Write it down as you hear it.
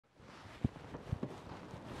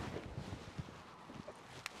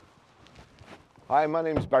Hi, my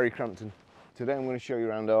name is Barrie Crampton. Today I'm going to show you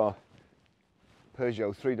around our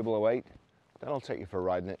Peugeot 3008. Then I'll take you for a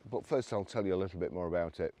ride in it, but first I'll tell you a little bit more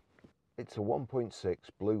about it. It's a 1.6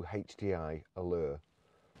 BlueHDi Allure.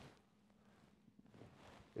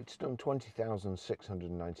 It's done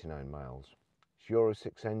 20,699 miles. It's Euro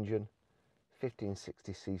 6 engine,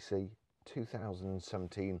 1560cc,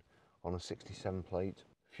 2017 on a 67 plate.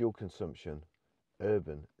 Fuel consumption,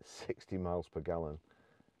 urban 60 miles per gallon.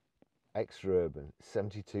 Extra urban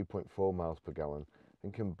 72.4 miles per gallon,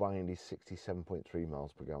 and combined is 67.3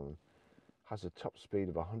 miles per gallon. Has a top speed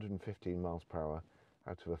of 115 miles per hour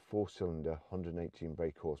out of a 4-cylinder 118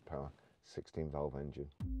 brake horsepower 16 valve engine.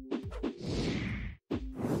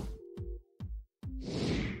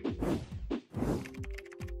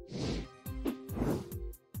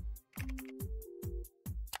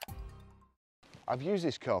 I've used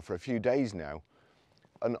this car for a few days now,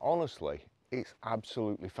 and honestly it's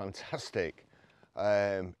absolutely fantastic.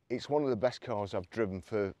 It's one of the best cars I've driven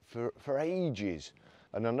for ages.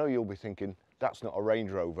 And I know you'll be thinking, that's not a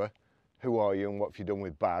Range Rover. Who are you and what have you done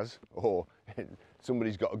with Baz? Or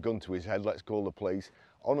somebody's got a gun to his head, let's call the police.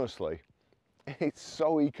 Honestly, it's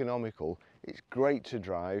so economical. It's great to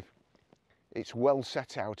drive. It's well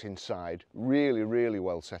set out inside, really, really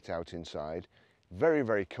well set out inside. Very,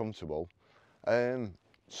 very comfortable.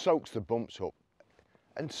 Soaks the bumps up.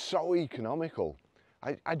 And so economical.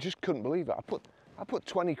 I just couldn't believe it. I put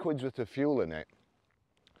 20 quid's worth of fuel in it,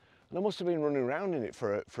 and I must have been running around in it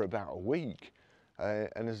for about a week.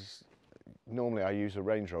 And as normally I use a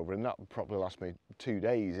Range Rover, and that would probably last me 2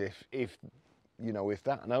 days, if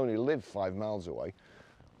that. And I only live 5 miles away.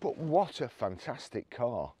 But what a fantastic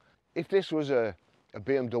car! If this was a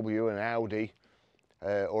BMW, an Audi,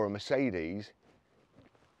 or a Mercedes,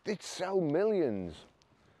 they'd sell millions.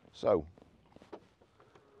 So,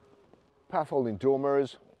 power folding door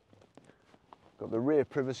mirrors, got the rear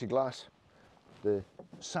privacy glass, the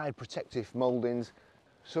side protective mouldings.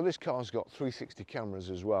 So this car's got 360 cameras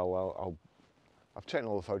as well. I've taken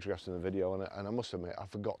all the photographs in the video, and I must admit I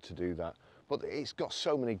forgot to do that. But it's got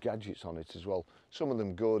so many gadgets on it as well. Some of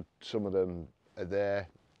them good, some of them are there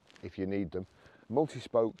if you need them.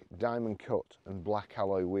 Multi-spoke, diamond cut and black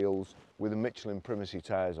alloy wheels with the Michelin Primacy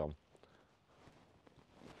tyres on.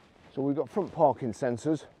 So we've got front parking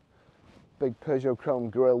sensors. Big Peugeot chrome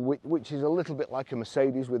grille, which is a little bit like a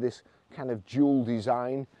Mercedes with this kind of dual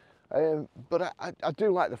design. But I do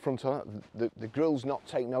like the front on it. The grille's not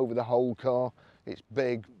taking over the whole car. It's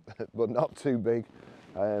big, but not too big.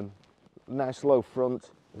 Nice low front.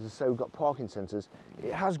 As I say, we've got parking sensors.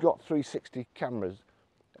 It has got 360 cameras,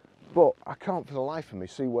 but I can't for the life of me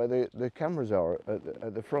see where the cameras are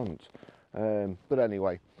at the front. But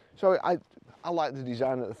anyway, so I like the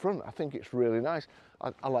design at the front. I think it's really nice.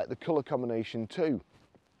 I like the colour combination too.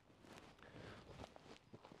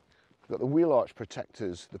 Got the wheel arch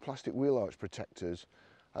protectors, the plastic wheel arch protectors,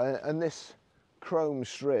 and this chrome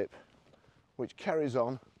strip which carries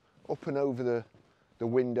on up and over the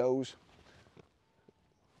windows.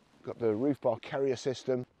 Got the roof bar carrier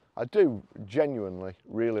system. I do genuinely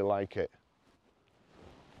really like it.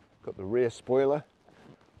 Got the rear spoiler,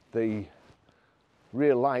 the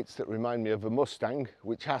rear lights that remind me of a Mustang,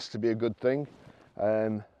 which has to be a good thing.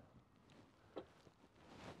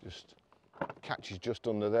 Just catches just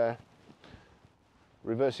under there.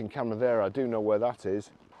 Reversing camera there, I do know where that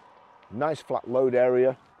is. Nice flat load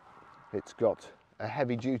area. It's got a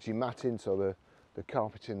heavy duty matting, so the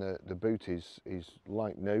carpet in the boot is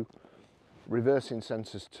like new. Reversing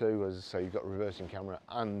sensors too, as I say, you've got a reversing camera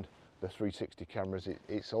and the 360 cameras.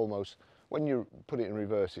 It's almost, when you put it in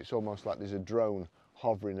reverse, it's almost like there's a drone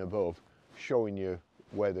hovering above showing you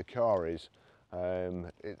where the car is.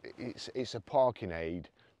 It's a parking aid,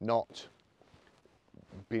 not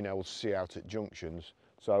being able to see out at junctions,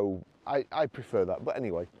 so I prefer that. But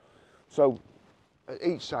anyway, so at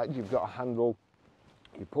each side you've got a handle.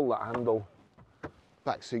 You pull that handle,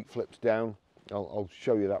 back seat flips down. I'll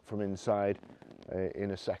show you that from inside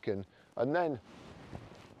in a second. And then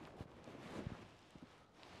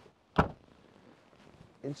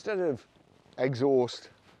instead of exhaust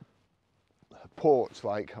ports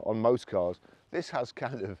like on most cars, this has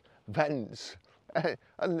kind of vents.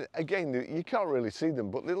 And again, you can't really see them,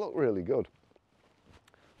 but they look really good.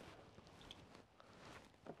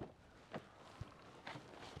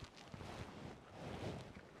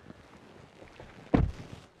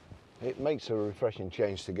 It makes a refreshing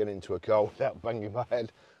change to get into a car without banging my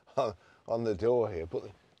head on the door here. But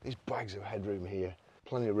these bags of headroom here,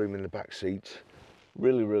 plenty of room in the back seats.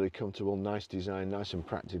 Really, really comfortable, nice design, nice and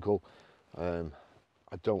practical.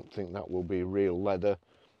 I don't think that will be real leather,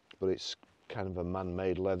 but it's kind of a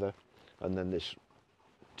man-made leather. And then this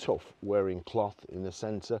tough wearing cloth in the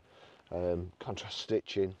centre, contrast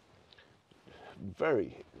stitching,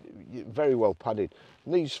 very well padded.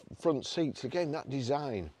 And these front seats, again, that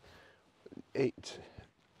design,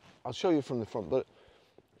 I'll show you from the front, but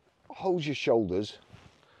holds your shoulders,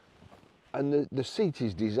 and the seat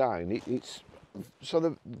is designed, it's so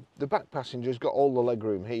the back passenger's got all the leg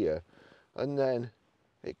room here, and then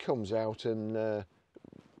it comes out and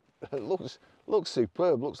it looks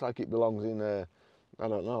superb. Looks like it belongs in a, I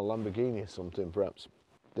don't know, a Lamborghini or something perhaps.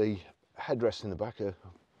 The headrests in the back are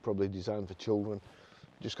probably designed for children.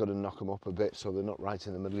 Just got to knock them up a bit so they're not right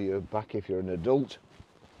in the middle of your back if you're an adult.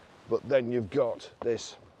 But then you've got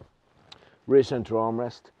this rear centre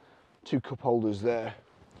armrest, 2 cup holders there,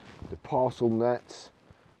 the parcel nets.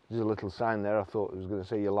 There's a little sign there. I thought it was going to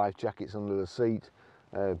say your life jacket's under the seat,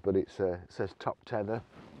 but it says top tether,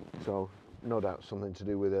 so no doubt something to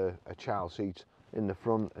do with a child seat in the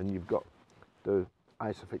front, and you've got the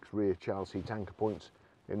Isofix rear child seat anchor points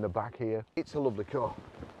in the back here. It's a lovely car.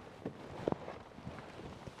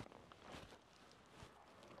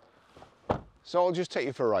 So I'll just take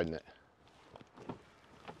you for a ride in it.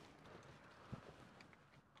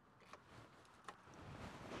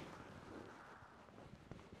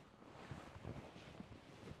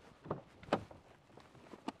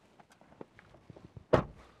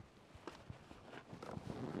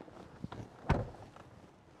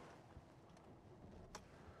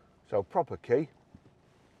 So proper key,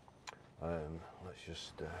 let's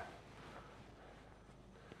just get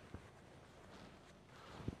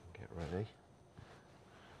ready.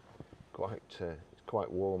 It's quite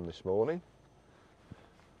warm this morning.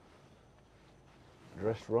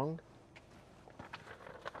 Dressed wrong.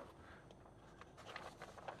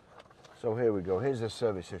 So here we go, here's the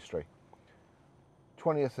service history.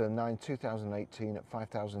 20th of 9, 2018 at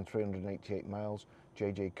 5,388 miles,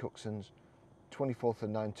 JJ Cookson. 24th of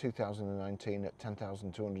 9, 2019 at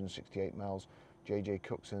 10,268 miles, JJ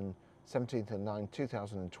Cookson. 17th of 9,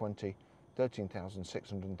 2020,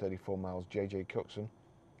 13,634 miles, JJ Cookson.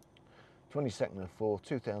 22nd of 4,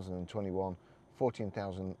 2021,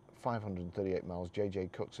 14,538 miles, JJ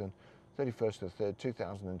Cookson. 31st of 3rd,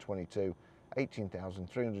 2022,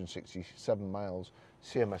 18,367 miles,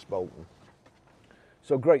 CMS Bolton.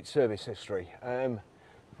 So great service history.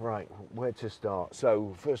 Right, where to start?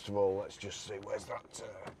 So first of all, let's just see, where's that?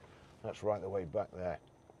 That's right the way back there.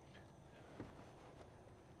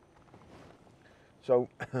 So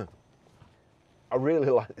I really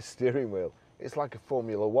like the steering wheel. It's like a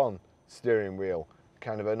Formula One steering wheel,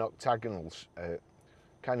 kind of an octagonal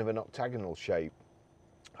shape.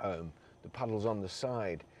 The paddles on the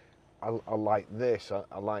side. I like this.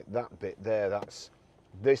 I like that bit there.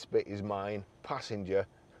 This bit is mine. Passenger.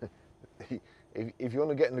 If you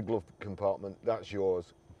want to get in the glove compartment, that's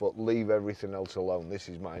yours, but leave everything else alone. This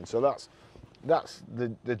is mine. So that's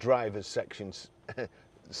the driver's sections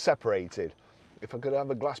separated. If I could have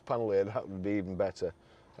a glass panel here, that would be even better.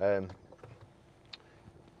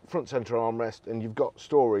 Front centre armrest, and you've got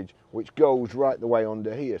storage which goes right the way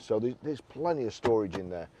under here. So there's plenty of storage in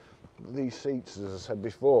there. These seats, as I said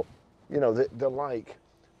before, you know, they've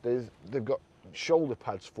got shoulder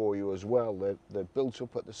pads for you as well. They're built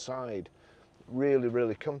up at the side.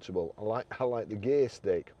 Really comfortable. I like the gear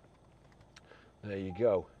stick. There you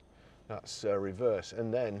go. That's reverse,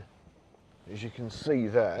 and then as you can see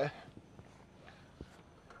there,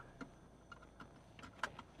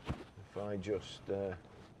 if I just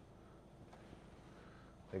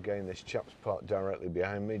again, this chap's parked directly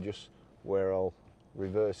behind me, just where I'll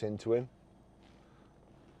reverse into him.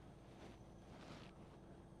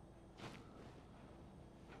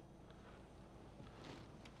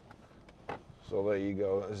 So there you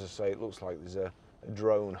go. As I say, it looks like there's a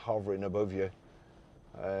drone hovering above you,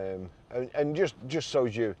 and just so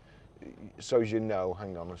you know.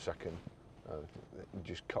 Hang on a second.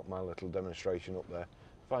 Just cut my little demonstration up there.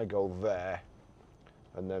 If I go there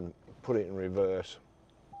and then put it in reverse,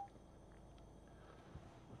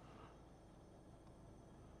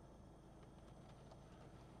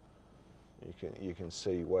 you can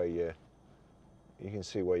see where you're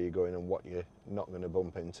going and what you're not going to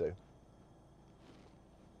bump into.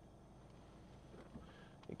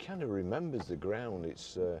 It kind of remembers the ground.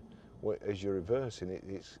 It's as you're reversing it,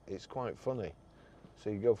 it's quite funny. So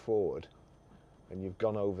you go forward, and you've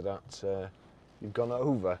gone over that. You've gone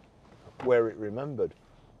over where it remembered.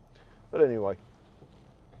 But anyway,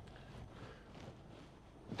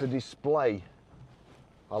 the display.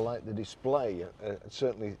 I like the display.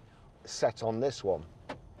 Certainly set on this one.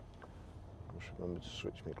 Just remember to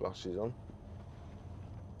switch my glasses on.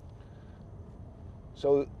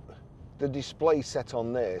 So the display set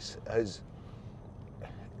on this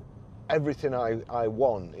everything I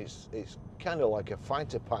want. It's kind of like a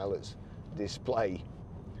fighter pilot's display.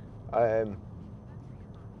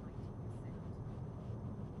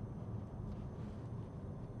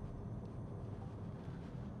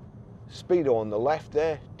 Speedo on the left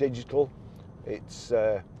there, digital. It's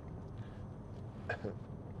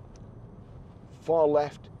far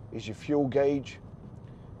left is your fuel gauge.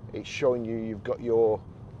 It's showing you've got your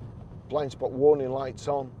blind spot warning lights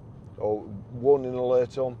on, or warning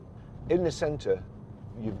alert on. In the center,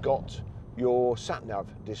 you've got your sat nav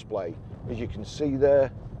display. As you can see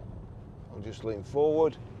there, I'll just lean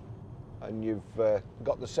forward, and you've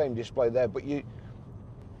got the same display there, but you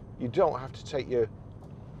don't have to take your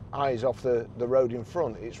eyes off the road in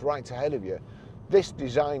front. It's right ahead of you. This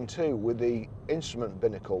design too, with the instrument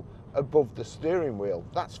binnacle above the steering wheel,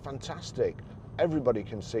 that's fantastic. Everybody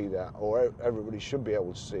can see that, or everybody should be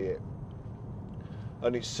able to see it.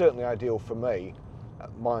 And it's certainly ideal for me.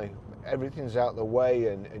 Everything's out the way,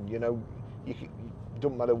 and you know,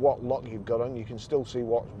 don't matter what lock you've got on, you can still see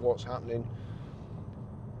what's happening.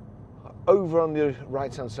 Over on the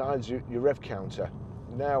right hand side is your rev counter.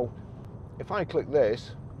 Now, if I click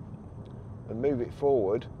this and move it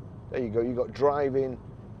forward, there you go, you've got driving,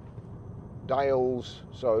 dials,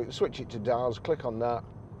 so switch it to dials, click on that,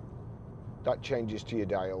 that changes to your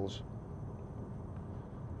dials,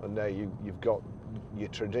 and there you've got your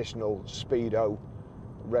traditional speedo,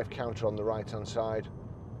 rev counter on the right hand side,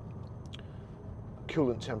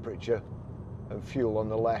 coolant temperature and fuel on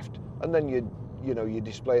the left, and then you know your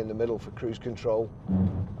display in the middle for cruise control.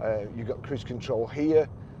 You've got cruise control here,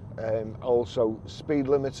 also speed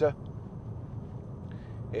limiter.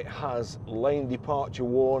 It has lane departure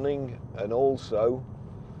warning, and also,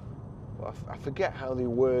 I forget how they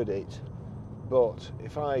word it, but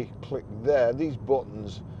if I click there, these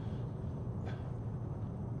buttons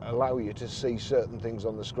allow you to see certain things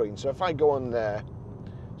on the screen. So if I go on there,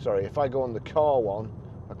 sorry, if I go on the car one,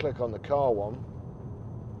 I click on the car one,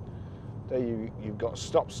 there you've got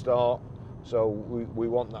stop start, so we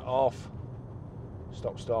want that off,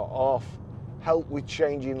 stop start off, help with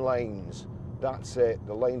changing lanes. That's it,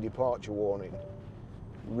 the lane departure warning.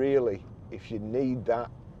 Really, if you need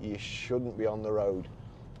that, you shouldn't be on the road.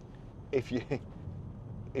 If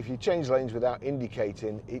you change lanes without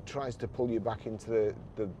indicating, it tries to pull you back into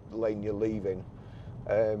the lane you're leaving.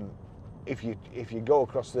 If you go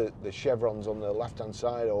across the chevrons on the left-hand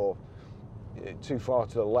side, or too far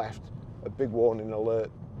to the left, a big warning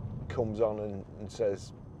alert comes on and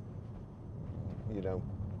says, you know,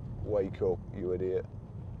 wake up, you idiot.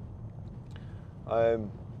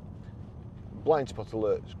 Blind spot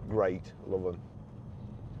alerts, great, love them.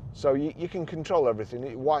 So you can control everything.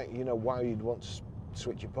 Why you'd want to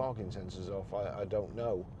switch your parking sensors off, I don't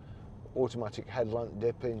know. Automatic headlamp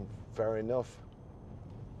dipping, fair enough.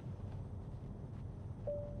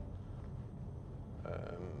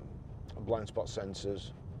 Blind spot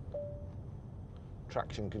sensors,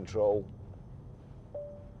 traction control,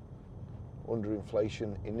 under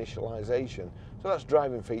inflation initialization. So that's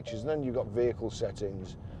driving features, and then you've got vehicle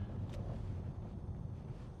settings.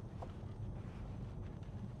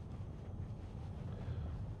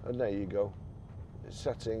 And there you go.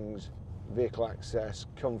 Settings, vehicle access,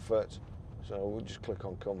 comfort. So we'll just click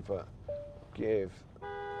on comfort. Give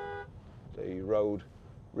the road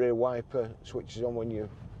rear wiper switches on when you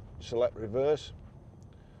select reverse.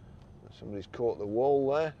 Somebody's caught the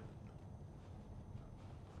wall there.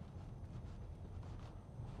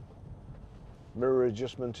 Mirror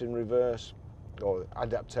adjustment in reverse, or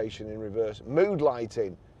adaptation in reverse. Mood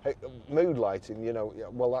lighting. Hey, mood lighting, you know,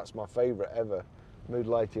 well, that's my favourite ever. Mood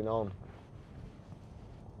lighting on.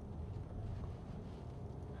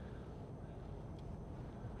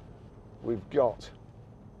 We've got,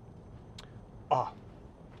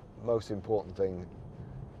 most important thing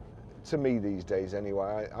to me these days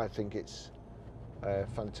anyway, I think it's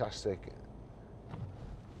fantastic.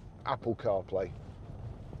 Apple CarPlay.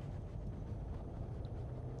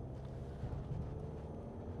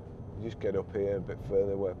 Just get up here a bit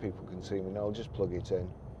further where people can see me, and I'll just plug it in.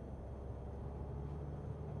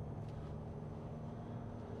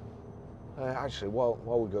 Actually, while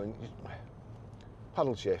we're going,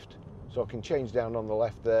 paddle shift, so I can change down on the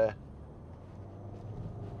left there.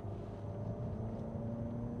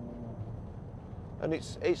 And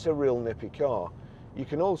it's a real nippy car. You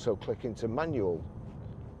can also click into manual.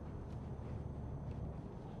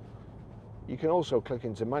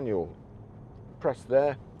 Press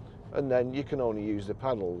there, and then you can only use the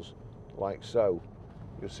paddles, like so.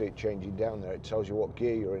 You'll see it changing down there. It tells you what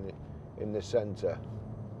gear you're in the centre.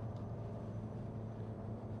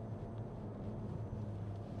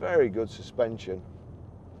 Very good suspension.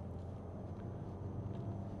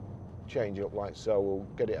 change it up like so. We'll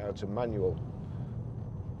get it out of manual.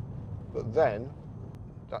 But then,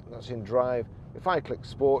 that's in drive. If I click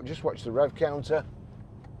sport, just watch the rev counter.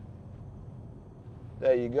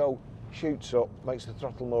 There you go, shoots up, makes the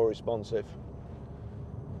throttle more responsive.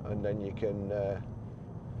 And then you can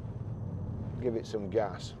give it some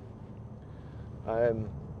gas. I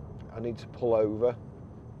need to pull over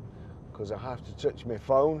because I have to touch my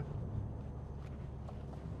phone.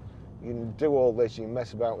 You can do all this, you can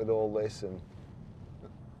mess about with all this, and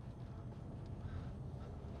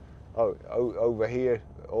over here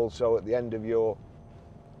also at the end of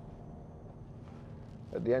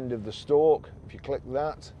the stalk, if you click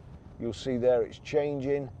that, you'll see there it's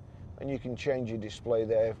changing, and you can change your display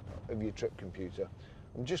there of your trip computer.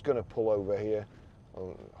 I'm just going to pull over here.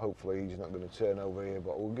 Well, hopefully he's not going to turn over here,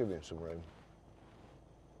 but we'll give him some room.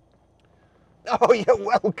 Oh, you're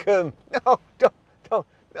welcome. No,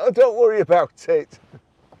 don't worry about it.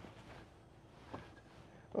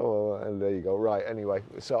 Oh, and there you go. Right, anyway,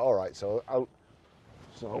 so all right, so I'll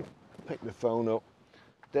pick the phone up.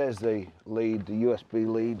 There's the lead, the USB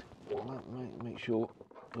lead. Make sure.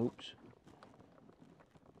 Oops.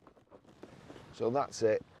 So that's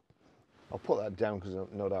it. I'll put that down because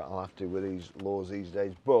no doubt I'll have to with these laws these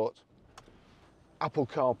days. But Apple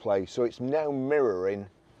CarPlay, so it's now mirroring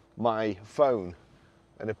my phone,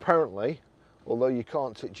 and apparently, although you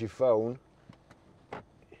can't touch your phone,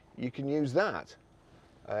 you can use that.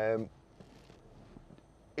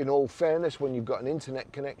 In all fairness, when you've got an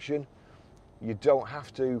internet connection, you don't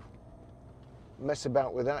have to mess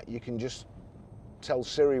about with that. You can just tell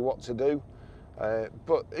Siri what to do.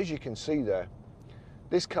 But as you can see there,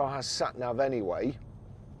 this car has sat-nav anyway.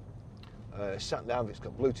 Sat-nav, it's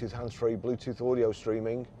got Bluetooth hands-free, Bluetooth audio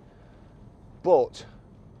streaming. But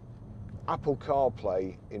Apple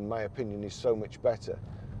CarPlay, in my opinion, is so much better.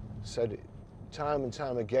 Said it time and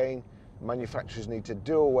time again, manufacturers need to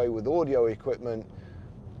do away with audio equipment,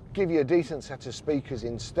 give you a decent set of speakers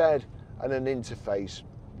instead, and an interface.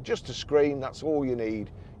 Just a screen, that's all you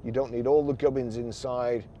need. You don't need all the gubbins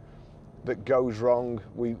inside that goes wrong.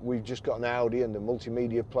 We've just got an Audi and the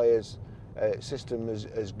multimedia players system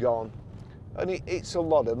has gone. And it's a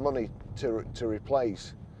lot of money to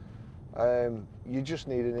replace. You just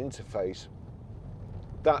need an interface.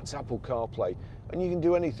 That's Apple CarPlay. And you can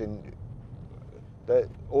do anything. The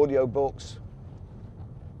audio books.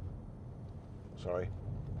 Sorry.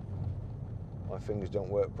 My fingers don't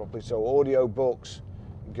work properly. So audio books,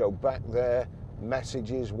 go back there,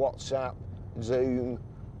 messages, WhatsApp, Zoom,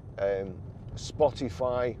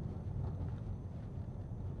 Spotify.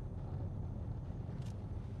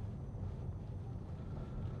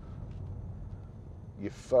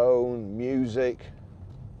 Your phone, music,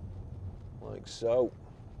 like so.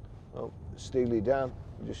 Oh, Steely Dan,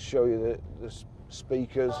 I'll just show you the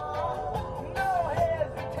speakers. No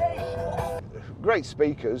hesitation. Great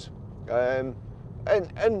speakers. But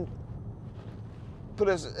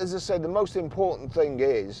as I said, the most important thing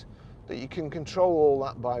is that you can control all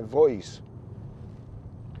that by voice.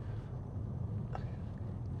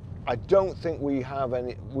 I don't think we have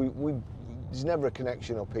any, there's never a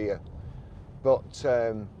connection up here, but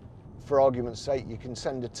for argument's sake, you can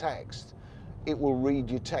send a text. It will read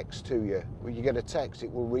your text to you. When you get a text,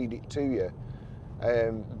 it will read it to you.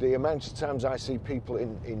 The amount of times I see people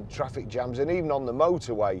in traffic jams, and even on the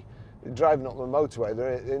motorway, driving up the motorway,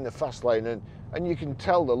 they're in the fast lane, and you can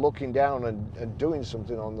tell they're looking down and doing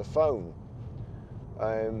something on the phone.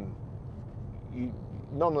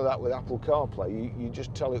 None of that with Apple CarPlay. You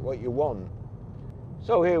just tell it what you want.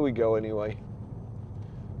 So here we go anyway.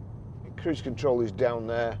 Cruise control is down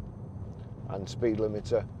there, and speed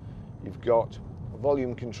limiter. You've got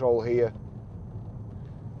volume control here.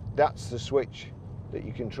 That's the switch that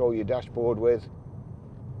you control your dashboard with.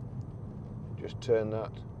 Just turn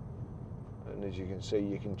that, and as you can see,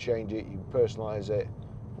 you can change it, you can personalize it.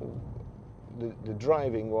 The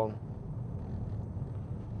driving one,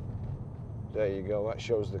 there you go, that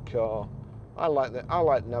shows the car. I like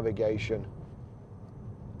navigation.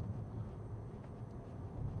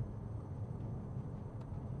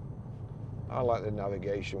 I like the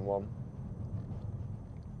navigation one.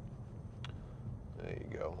 There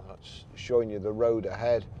you go, that's showing you the road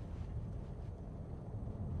ahead.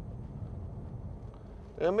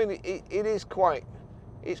 I mean, it's quite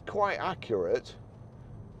accurate.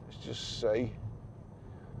 Let's just say,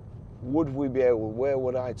 would we be able, where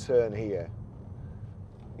would I turn here?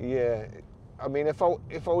 Yeah, I mean, if I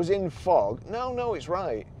was in fog, no, it's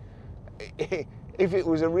right. If it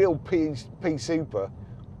was a real P Super,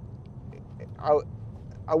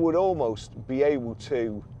 I would almost be able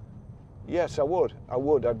to, yes, I would.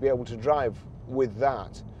 I'd be able to drive with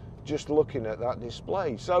that. just looking at that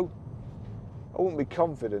display. So I wouldn't be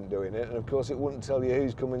confident doing it, and of course it wouldn't tell you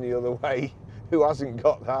who's coming the other way, who hasn't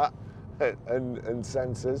got that, and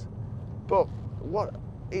sensors. But what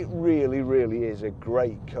it really, really is a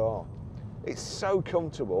great car. It's so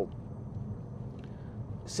comfortable.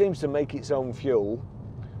 Seems to make its own fuel.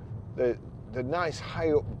 The nice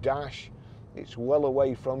high up dash, it's well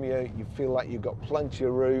away from you. You feel like you've got plenty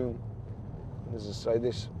of room. As I say,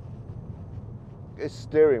 this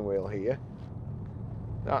steering wheel here,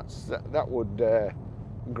 that would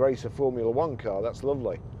grace a Formula 1 car. That's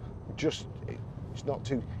lovely. Just it's not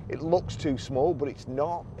too. It looks too small, but it's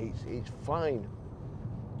not. It's fine.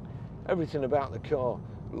 Everything about the car,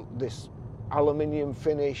 this aluminium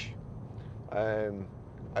finish. I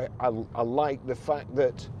like the fact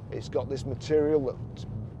that it's got this material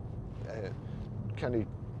that kind of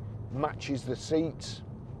matches the seats.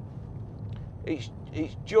 It's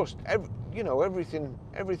just you know, everything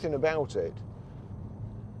about it.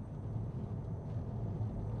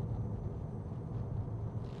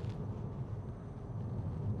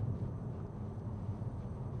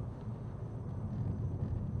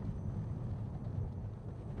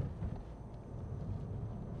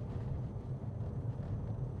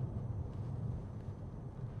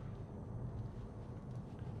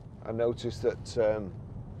 I noticed that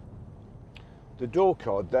the door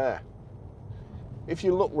card there, if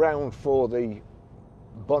you look round for the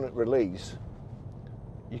bonnet release,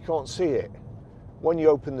 you can't see it. When you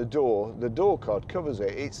open the door card covers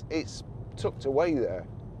it. It's tucked away there.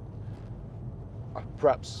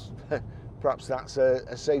 Perhaps that's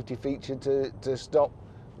a safety feature to stop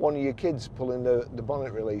one of your kids pulling the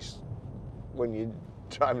bonnet release when you're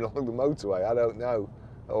driving along the motorway. I don't know.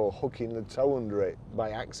 Or hooking the toe under it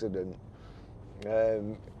by accident.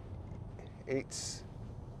 It's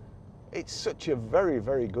such a very,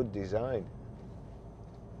 very good design.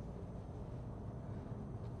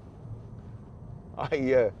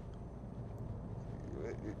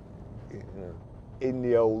 In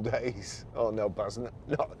the old days, oh no, Baz,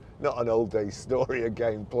 not an old days story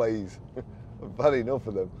again, please. I've had enough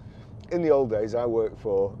of them. In the old days, I worked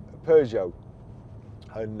for Peugeot,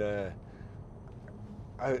 and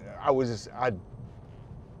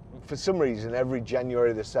for some reason, every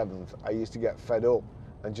January the 7th, I used to get fed up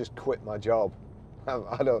and just quit my job.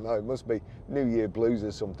 I don't know, it must be New Year blues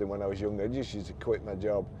or something when I was younger. I just used to quit my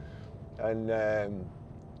job. And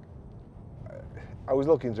I was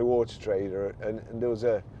looking through Auto Trader, and there was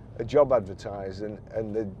a job advertised, and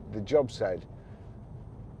the job said,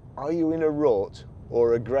 "Are you in a rut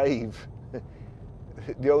or a grave?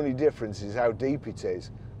 The only difference is how deep it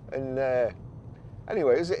is." And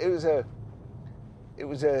anyway, it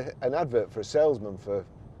was an advert for a salesman for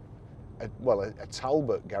a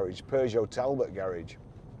Talbot garage, Peugeot Talbot garage.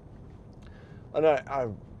 And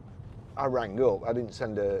I rang up. I didn't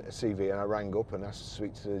send a CV, and I rang up and asked to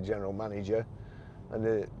speak to the general manager. And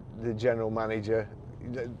the general manager,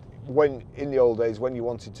 when in the old days, when you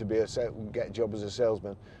wanted to get a job as a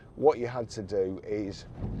salesman, what you had to do is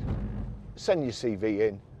send your CV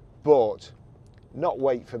in, but not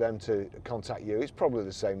wait for them to contact you. It's probably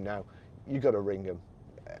the same now. You got to ring them,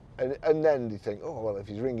 and then they think, oh well, if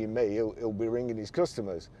he's ringing me, he'll be ringing his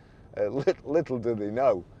customers. Little do they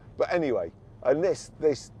know. But anyway, and this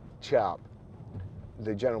chap,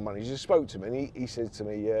 the general manager, spoke to me, and he said to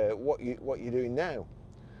me, what you doing now?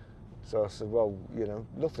 So I said, well, you know,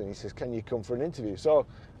 nothing. He says, can you come for an interview? So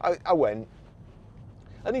I went,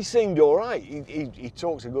 and he seemed all right. He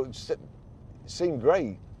talked a good, seemed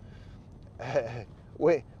great.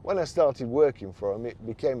 When I started working for him, it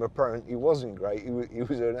became apparent he wasn't great. He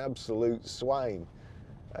was an absolute swine.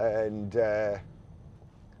 And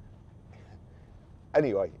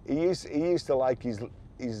anyway, he used to like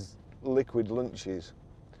his liquid lunches,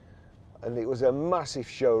 and it was a massive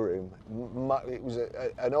showroom. It was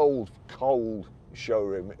an old, cold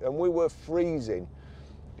showroom, and we were freezing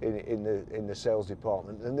in the sales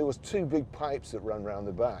department. And there was two big pipes that ran round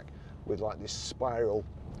the back with like this spiral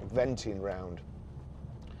venting round,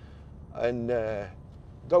 and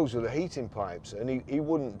those were the heating pipes, and he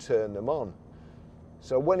wouldn't turn them on.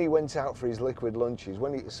 So when he went out for his liquid lunches,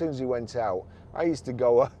 as soon as he went out, I used to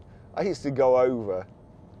go over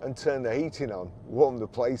and turn the heating on, warm the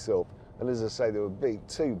place up. And as I say, there were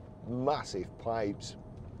two massive pipes.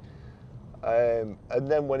 And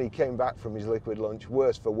then when he came back from his liquid lunch,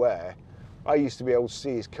 worse for wear, I used to be able to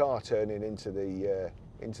see his car turning into the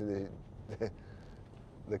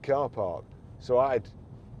car park. So I'd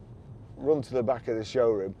run to the back of the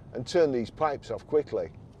showroom and turn these pipes off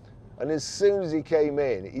quickly. And as soon as he came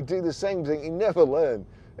in, he'd do the same thing. He never learned.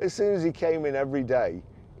 As soon as he came in every day,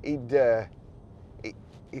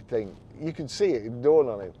 you think, you can see it dawn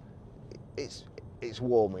on him, it's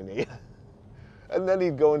warm in here. And then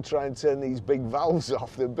he'd go and try and turn these big valves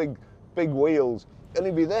off, the big wheels, and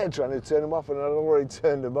he'd be there trying to turn them off, and I'd already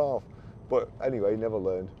turned them off. But anyway, he never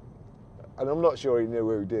learned. And I'm not sure he knew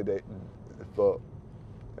who did it, but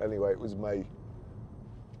anyway, it was me.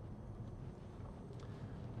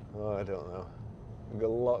 Oh, I don't know. I've got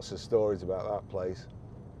lots of stories about that place.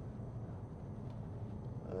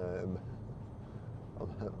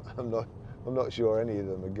 I'm not sure any of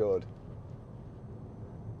them are good.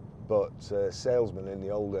 But salesmen in the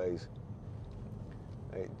old days,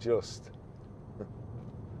 it just.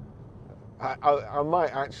 I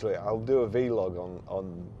might actually. I'll do a vlog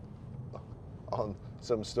on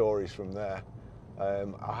some stories from there.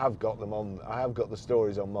 I have got them on. I have got the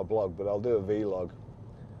stories on my blog, but I'll do a vlog.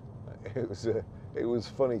 It was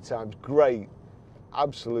funny times. Great,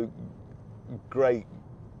 absolute great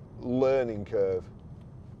learning curve.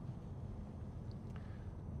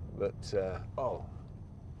 But oh,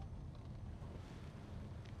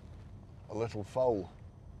 a little foal.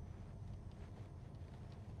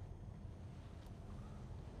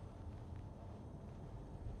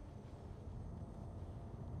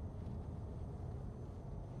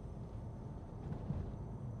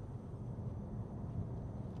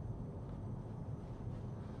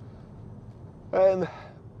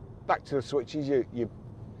 Back to the switches, your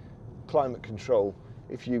climate control.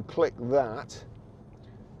 If you click that,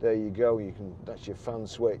 there you go. You can. That's your fan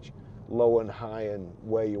switch, low and high, and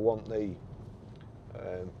where you want the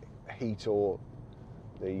heat or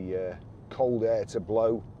the cold air to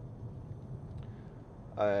blow.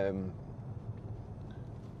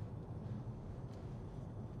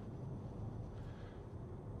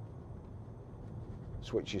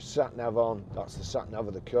 Switch your sat nav on. That's the sat nav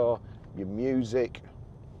of the car. Your music.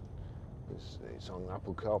 It's on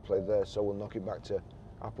Apple CarPlay there, so we'll knock it back to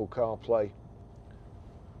Apple CarPlay.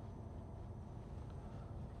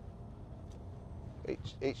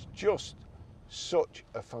 It's just such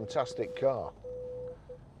a fantastic car.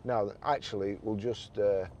 Now, actually, we'll just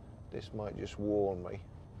this might just warn me.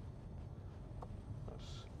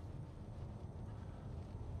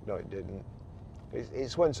 No, it didn't.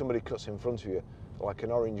 It's when somebody cuts in front of you, like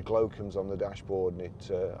an orange glow comes on the dashboard, and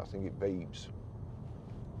it I think it beeps.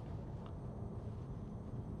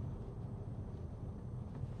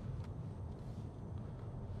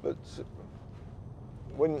 But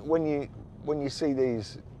when you see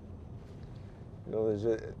these, you know,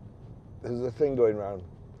 there's a thing going around.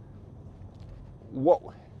 What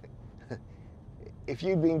if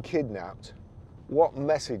you'd been kidnapped? What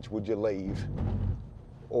message would you leave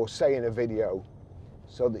or say in a video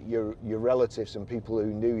so that your relatives and people who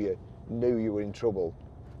knew you were in trouble?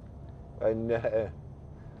 And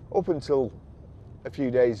up until a few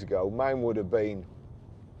days ago, mine would have been,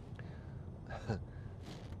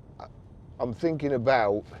 I'm thinking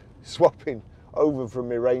about swapping over from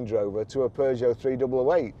my Range Rover to a Peugeot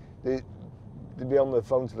 3008. They'd be on the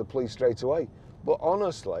phone to the police straight away. But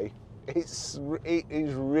honestly, it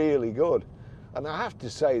is really good. And I have to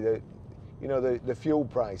say that, you know, the fuel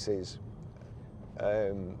prices,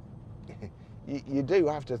 you do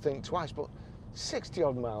have to think twice, but 60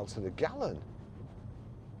 odd miles to the gallon.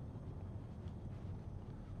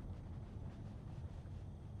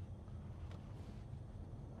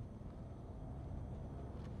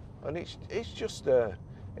 And it's just a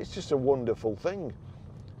wonderful thing.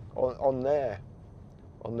 On there,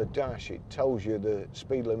 on the dash, it tells you the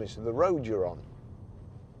speed limits of the road you're on.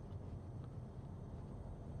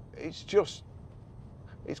 It's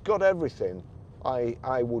got everything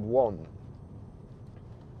I would want.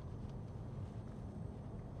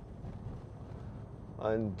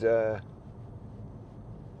 And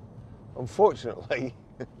unfortunately,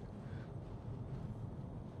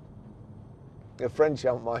 the French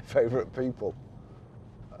aren't my favourite people.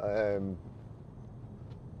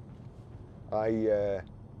 I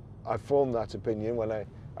formed that opinion when I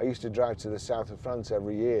used to drive to the south of France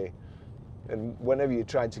every year, and whenever you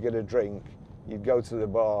tried to get a drink, you'd go to the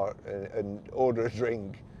bar and order a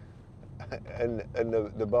drink, and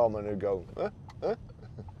the barman would go, huh? Huh?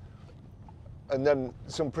 And then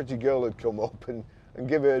some pretty girl would come up and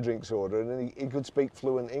give her a drinks order, and then he could speak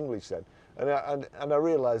fluent English then. And I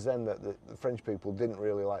realised then that the French people didn't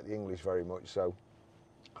really like the English very much, so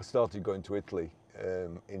I started going to Italy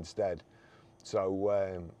instead.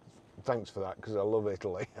 So thanks for that, because I love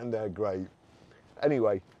Italy and they're great.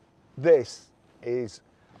 Anyway, this is,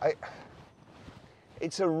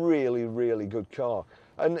 it's a really, really good car.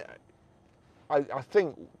 And I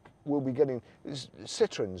think we'll be getting,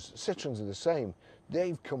 Citroens are the same.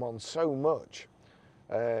 They've come on so much.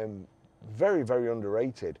 very, very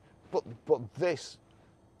underrated. But this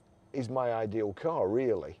is my ideal car,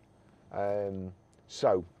 really.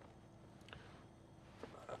 So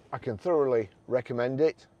I can thoroughly recommend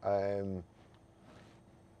it. Come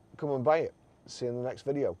and buy it. See you in the next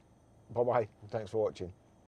video. Bye bye. Thanks for watching.